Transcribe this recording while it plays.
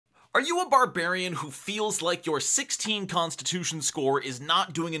Are you a barbarian who feels like your 16 constitution score is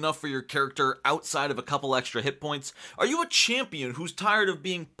not doing enough for your character outside of a couple extra hit points? Are you a champion who's tired of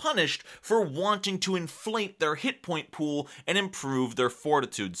being punished for wanting to inflate their hit point pool and improve their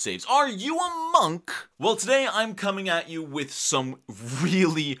fortitude saves? Are you a monk? Well, today I'm coming at you with some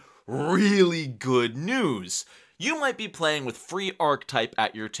really good news. You might be playing with free archetype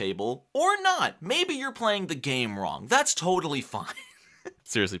at your table, or not. Maybe you're playing the game wrong. That's totally fine.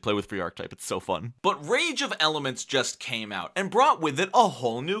 Seriously, play with free archetype, it's so fun. But Rage of Elements just came out and brought with it a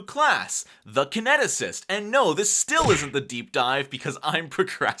whole new class, the Kineticist. And no, this still isn't the deep dive because I'm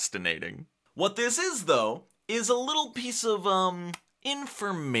procrastinating. What this is, though, is a little piece of,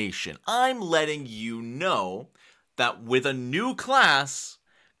 information. I'm letting you know that with a new class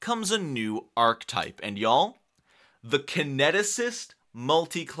comes a new archetype. And y'all, the Kineticist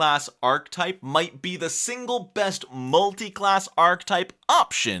multi-class archetype might be the single best multi-class archetype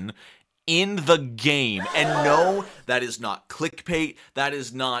option in the game. And no, that is not clickbait, that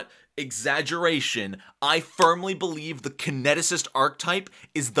is not exaggeration. I firmly believe the Kineticist archetype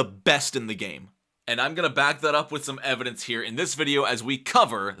is the best in the game. And I'm gonna back that up with some evidence here in this video as we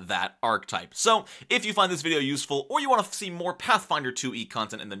cover that archetype. So, if you find this video useful, or you want to see more Pathfinder 2e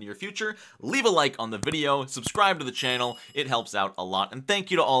content in the near future, leave a like on the video, subscribe to the channel, it helps out a lot, and thank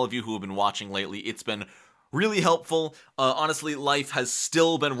you to all of you who have been watching lately. It's been really helpful. Honestly, life has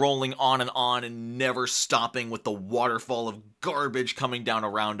still been rolling on and never stopping with the waterfall of garbage coming down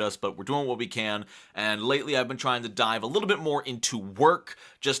around us, but we're doing what we can, and lately I've been trying to dive a little bit more into work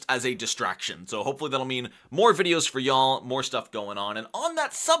just as a distraction, so hopefully that'll mean more videos for y'all, more stuff going on. And on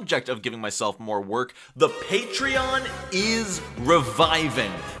that subject of giving myself more work, the Patreon is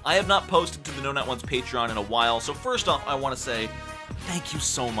reviving. I have not posted to the No Not Once Patreon in a while, so first off, I want to say thank you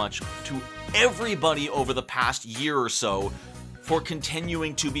so much to everybody over the past year or so for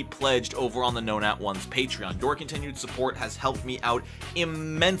continuing to be pledged over on the No Not One's Patreon. Your continued support has helped me out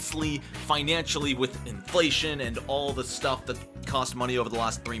immensely financially with inflation and all the stuff that cost money over the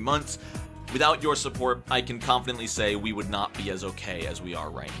last 3 months. Without your support, I can confidently say we would not be as okay as we are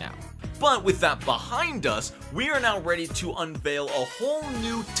right now. But with that behind us, we are now ready to unveil a whole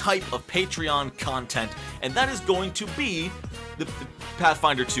new type of Patreon content, and that is going to be the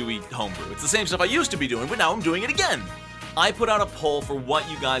Pathfinder 2e homebrew. It's the same stuff I used to be doing, but now I'm doing it again. I put out a poll for what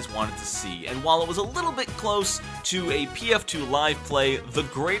you guys wanted to see, and while it was a little bit close to a PF2 live play, the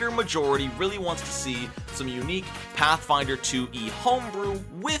greater majority really wants to see some unique Pathfinder 2e homebrew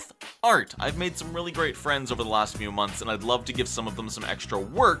with art. I've made some really great friends over the last few months, and I'd love to give some of them some extra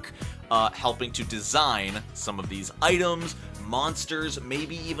work helping to design some of these items, monsters,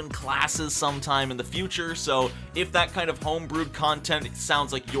 maybe even classes sometime in the future. So if that kind of homebrewed content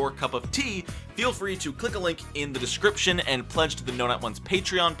sounds like your cup of tea, feel free to click a link in the description and pledge to the No Not One's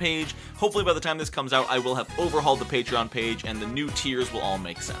Patreon page. Hopefully by the time this comes out, I will have overhauled the Patreon page and the new tiers will all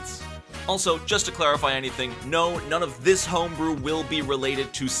make sense. Also, just to clarify anything, no, none of this homebrew will be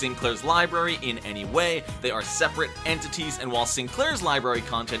related to Sinclair's library in any way. They are separate entities, and while Sinclair's library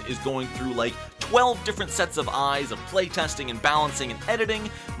content is going through like 12 different sets of eyes of playtesting and balancing and editing,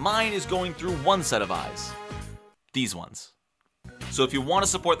 mine is going through one set of eyes. These ones. So if you want to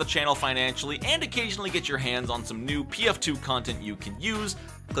support the channel financially and occasionally get your hands on some new PF2 content you can use,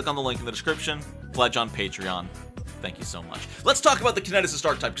 click on the link in the description, pledge on Patreon. Thank you so much. Let's talk about the Kineticist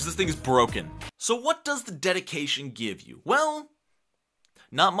archetype, because this thing is broken. So what does the dedication give you? Well,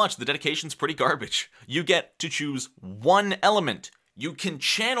 not much. The dedication's pretty garbage. You get to choose one element. You can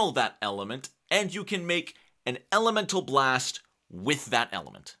channel that element, and you can make an elemental blast with that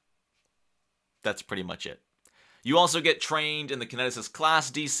element. That's pretty much it. You also get trained in the Kineticist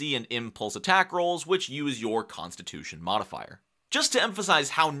class DC and impulse attack rolls, which use your Constitution modifier. Just to emphasize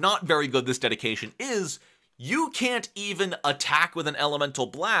how not very good this dedication is, you can't even attack with an elemental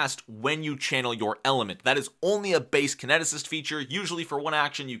blast when you channel your element. That is only a base Kineticist feature. Usually for one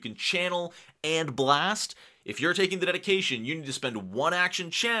action you can channel and blast. If you're taking the dedication, you need to spend one action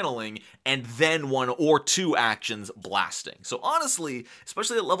channeling and then 1 or 2 actions blasting. So honestly,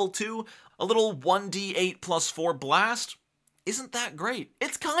 especially at level 2, a little 1d8 plus 4 blast isn't that great.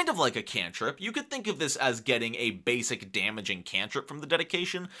 It's kind of like a cantrip. You could think of this as getting a basic damaging cantrip from the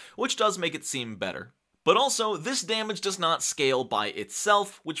dedication, which does make it seem better. But also, this damage does not scale by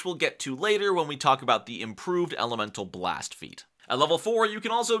itself, which we'll get to later when we talk about the improved Elemental Blast feat. At level 4, you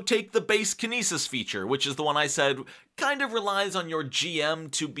can also take the base Kinesis feature, which is the one I said kind of relies on your GM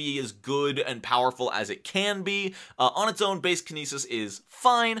to be as good and powerful as it can be. On its own, base Kinesis is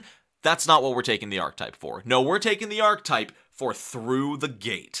fine. That's not what we're taking the archetype for. No, we're taking the archetype for Through the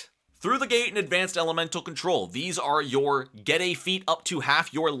Gate. Through the Gate and Advanced Elemental Control, these are your get a feat up to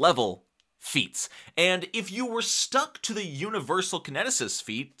half your level feats. And if you were stuck to the Universal Kineticist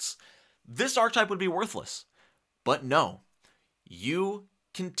feats, this archetype would be worthless. But no, you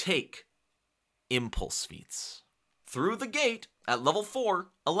can take Impulse feats. Through the Gate, at level 4,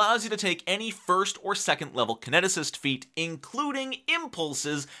 allows you to take any first or second level Kineticist feat, including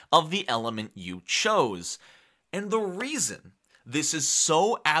Impulses of the element you chose. And the reason this is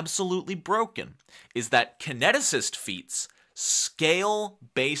so absolutely broken is that Kineticist feats scale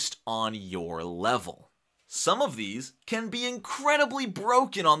based on your level. Some of these can be incredibly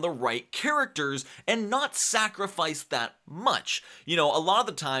broken on the right characters and not sacrifice that much. You know, a lot of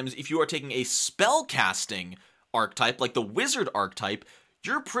the times, if you are taking a spellcasting archetype, like the Wizard archetype,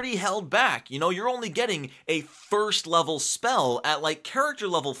 you're pretty held back. You know, you're only getting a first level spell at like character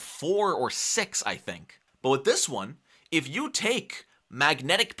level 4 or 6, I think. But with this one, if you take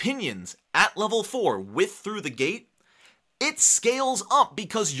Magnetic Pinions at level 4 with Through the Gate, it scales up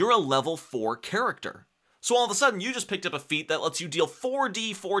because you're a level 4 character. So all of a sudden, you just picked up a feat that lets you deal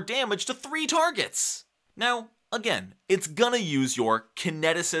 4d4 damage to 3 targets. Now, again, it's gonna use your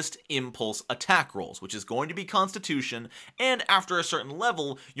Kineticist Impulse attack rolls, which is going to be Constitution, and after a certain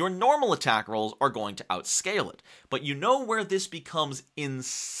level, your normal attack rolls are going to outscale it. But you know where this becomes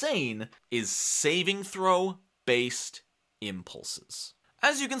insane is saving throw-based impulses.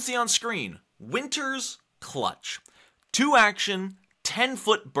 As you can see on screen, Winter's Clutch. 2 action,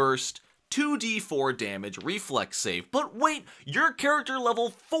 10-foot burst, 2d4 damage, reflex save. But wait, your character level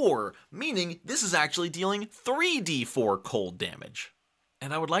 4, meaning this is actually dealing 3d4 cold damage.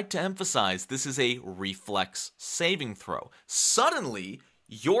 And I would like to emphasize this is a reflex saving throw. Suddenly,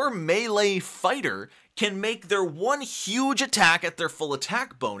 your melee fighter can make their one huge attack at their full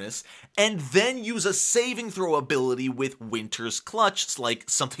attack bonus, and then use a saving throw ability with Winter's Clutch, like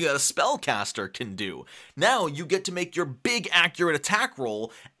something that a spellcaster can do. Now you get to make your big accurate attack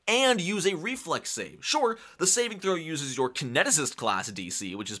roll and use a reflex save. Sure, the saving throw uses your Kineticist class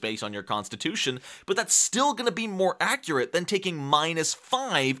DC, which is based on your Constitution, but that's still going to be more accurate than taking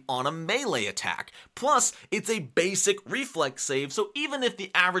 -5 on a melee attack. Plus, it's a basic reflex save, so even if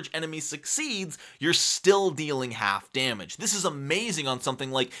the average enemy succeeds, you're still dealing half damage. This is amazing on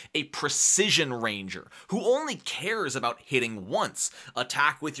something like a Precision Ranger, who only cares about hitting once.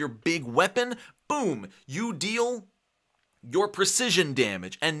 Attack with your big weapon, boom, you deal your precision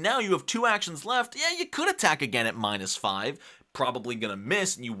damage, and now you have 2 actions left. Yeah, you could attack again at -5, probably gonna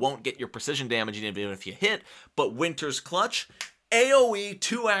miss, and you won't get your precision damage even if you hit, but Winter's Clutch, AoE,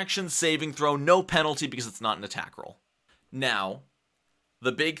 2 action saving throw, no penalty because it's not an attack roll. Now,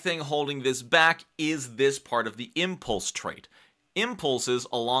 the big thing holding this back is this part of the impulse trait. Impulses,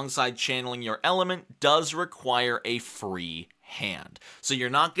 alongside channeling your element, does require a free hand. So you're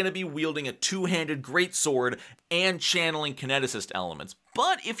not going to be wielding a 2-handed greatsword and channeling kineticist elements.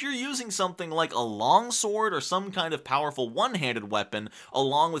 But if you're using something like a longsword or some kind of powerful one-handed weapon,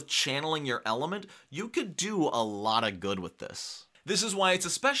 along with channeling your element, you could do a lot of good with this. This is why it's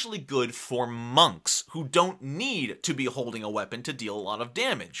especially good for monks, who don't need to be holding a weapon to deal a lot of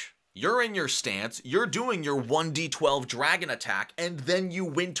damage. You're in your stance, you're doing your 1d12 dragon attack, and then you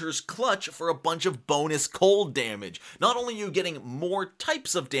Winter's Clutch for a bunch of bonus cold damage. Not only are you getting more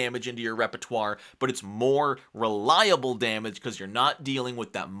types of damage into your repertoire, but it's more reliable damage because you're not dealing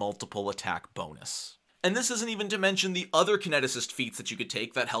with that multiple attack bonus. And this isn't even to mention the other kineticist feats that you could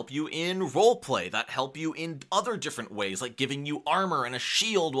take that help you in roleplay, that help you in other different ways, like giving you armor and a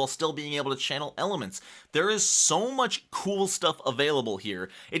shield while still being able to channel elements. There is so much cool stuff available here.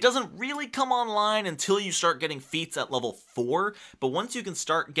 It doesn't really come online until you start getting feats at level 4, but once you can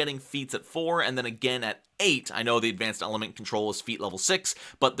start getting feats at 4 and then again at 8, I know the advanced element control is feat level 6,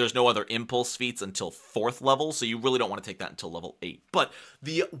 but there's no other impulse feats until 4th level, so you really don't want to take that until level 8. But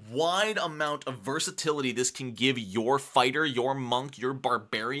the wide amount of versatility this can give your fighter, your monk, your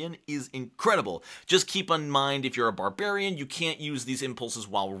barbarian is incredible. Just keep in mind, if you're a barbarian, you can't use these impulses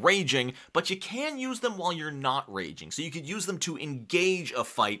while raging, but you can use them while you're not raging. So you could use them to engage a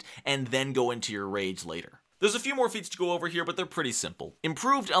fight and then go into your rage later. There's a few more feats to go over here, but they're pretty simple.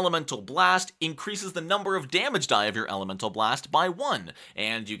 Improved Elemental Blast increases the number of damage die of your Elemental Blast by 1,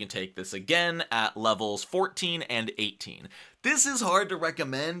 and you can take this again at levels 14 and 18. This is hard to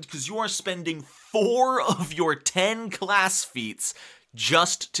recommend because you are spending 4 of your 10 class feats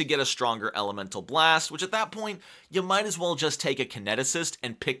just to get a stronger Elemental Blast, which at that point, you might as well just take a Kineticist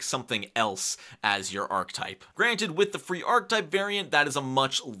and pick something else as your archetype. Granted, with the free archetype variant, that is a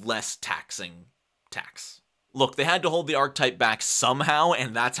much less taxing tax. Look, they had to hold the archetype back somehow,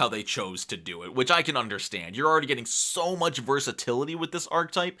 and that's how they chose to do it, which I can understand. You're already getting so much versatility with this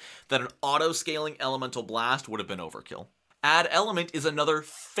archetype that an auto-scaling elemental blast would have been overkill. Add element is another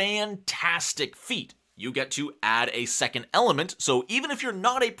fantastic feat. You get to add a second element, so even if you're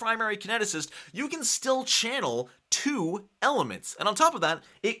not a primary kineticist, you can still channel 2 elements. And on top of that,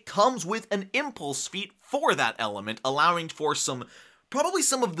 it comes with an impulse feat for that element, allowing for probably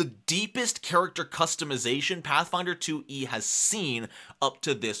some of the deepest character customization Pathfinder 2e has seen up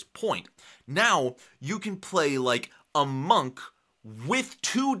to this point. Now, you can play like a monk with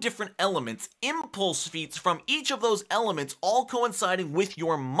 2 different elements, impulse feats from each of those elements, all coinciding with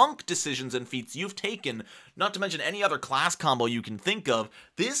your monk decisions and feats you've taken, not to mention any other class combo you can think of.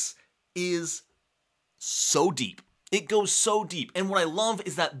 This is so deep. It goes so deep, and what I love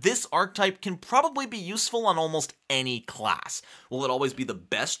is that this archetype can probably be useful on almost any class. Will it always be the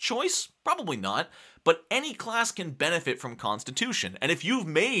best choice? Probably not, but any class can benefit from Constitution, and if you've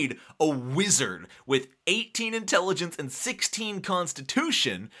made a wizard with 18 intelligence and 16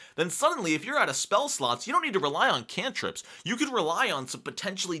 Constitution, then suddenly if you're out of spell slots, you don't need to rely on cantrips. You could rely on some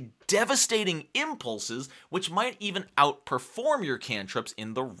potentially devastating impulses, which might even outperform your cantrips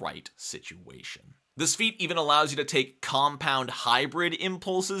in the right situation. This feat even allows you to take compound hybrid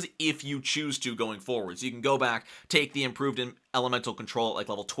impulses if you choose to going forward. So you can go back, take the improved elemental control at like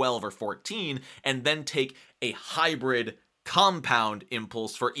level 12 or 14, and then take a hybrid compound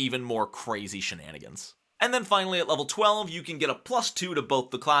impulse for even more crazy shenanigans. And then finally at level 12, you can get a +2 to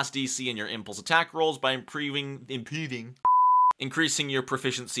both the class DC and your impulse attack rolls by increasing your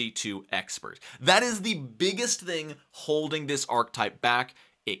proficiency to expert. That is the biggest thing holding this archetype back.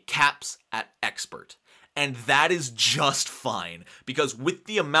 It caps at expert. And that is just fine, because with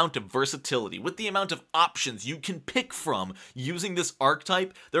the amount of versatility, with the amount of options you can pick from using this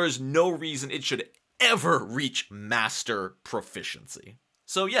archetype, there is no reason it should ever reach master proficiency.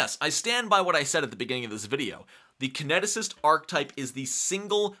 So yes, I stand by what I said at the beginning of this video. The kineticist archetype is the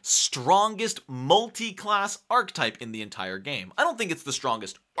single strongest multi-class archetype in the entire game. I don't think it's the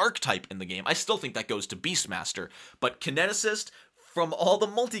strongest archetype in the game. I still think that goes to Beastmaster, but kineticist, from all the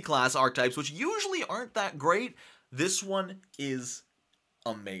multi-class archetypes, which usually aren't that great, this one is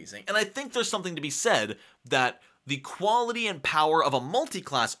amazing. And I think there's something to be said that the quality and power of a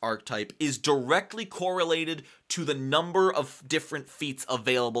multi-class archetype is directly correlated to the number of different feats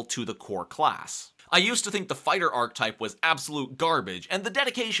available to the core class. I used to think the fighter archetype was absolute garbage, and the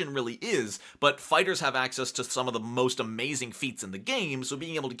dedication really is, but fighters have access to some of the most amazing feats in the game, so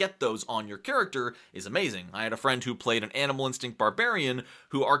being able to get those on your character is amazing. I had a friend who played an Animal Instinct Barbarian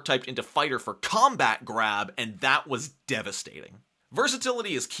who archetyped into fighter for combat grab, and that was devastating.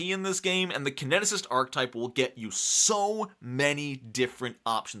 Versatility is key in this game, and the kineticist archetype will get you so many different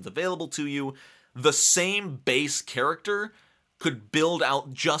options available to you. The same base character could build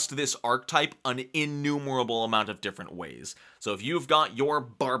out just this archetype an innumerable amount of different ways. So if you've got your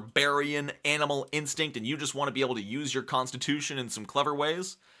barbarian animal instinct and you just want to be able to use your constitution in some clever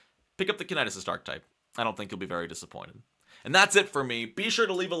ways, pick up the kineticist archetype. I don't think you'll be very disappointed. And that's it for me. Be sure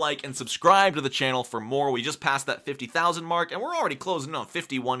to leave a like and subscribe to the channel for more. We just passed that 50,000 mark and we're already closing in on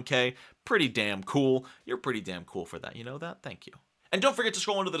 51K. Pretty damn cool. You're pretty damn cool for that. You know that? Thank you. And don't forget to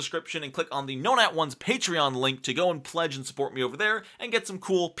scroll into the description and click on the Known At One's Patreon link to go and pledge and support me over there and get some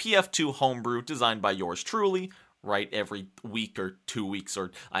cool PF2 homebrew designed by yours truly, right, every week or 2 weeks,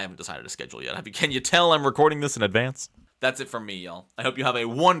 or I haven't decided a schedule yet. Can you tell I'm recording this in advance? That's it from me, y'all. I hope you have a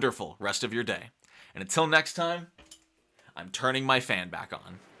wonderful rest of your day. And until next time, I'm turning my fan back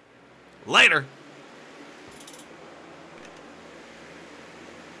on. Later!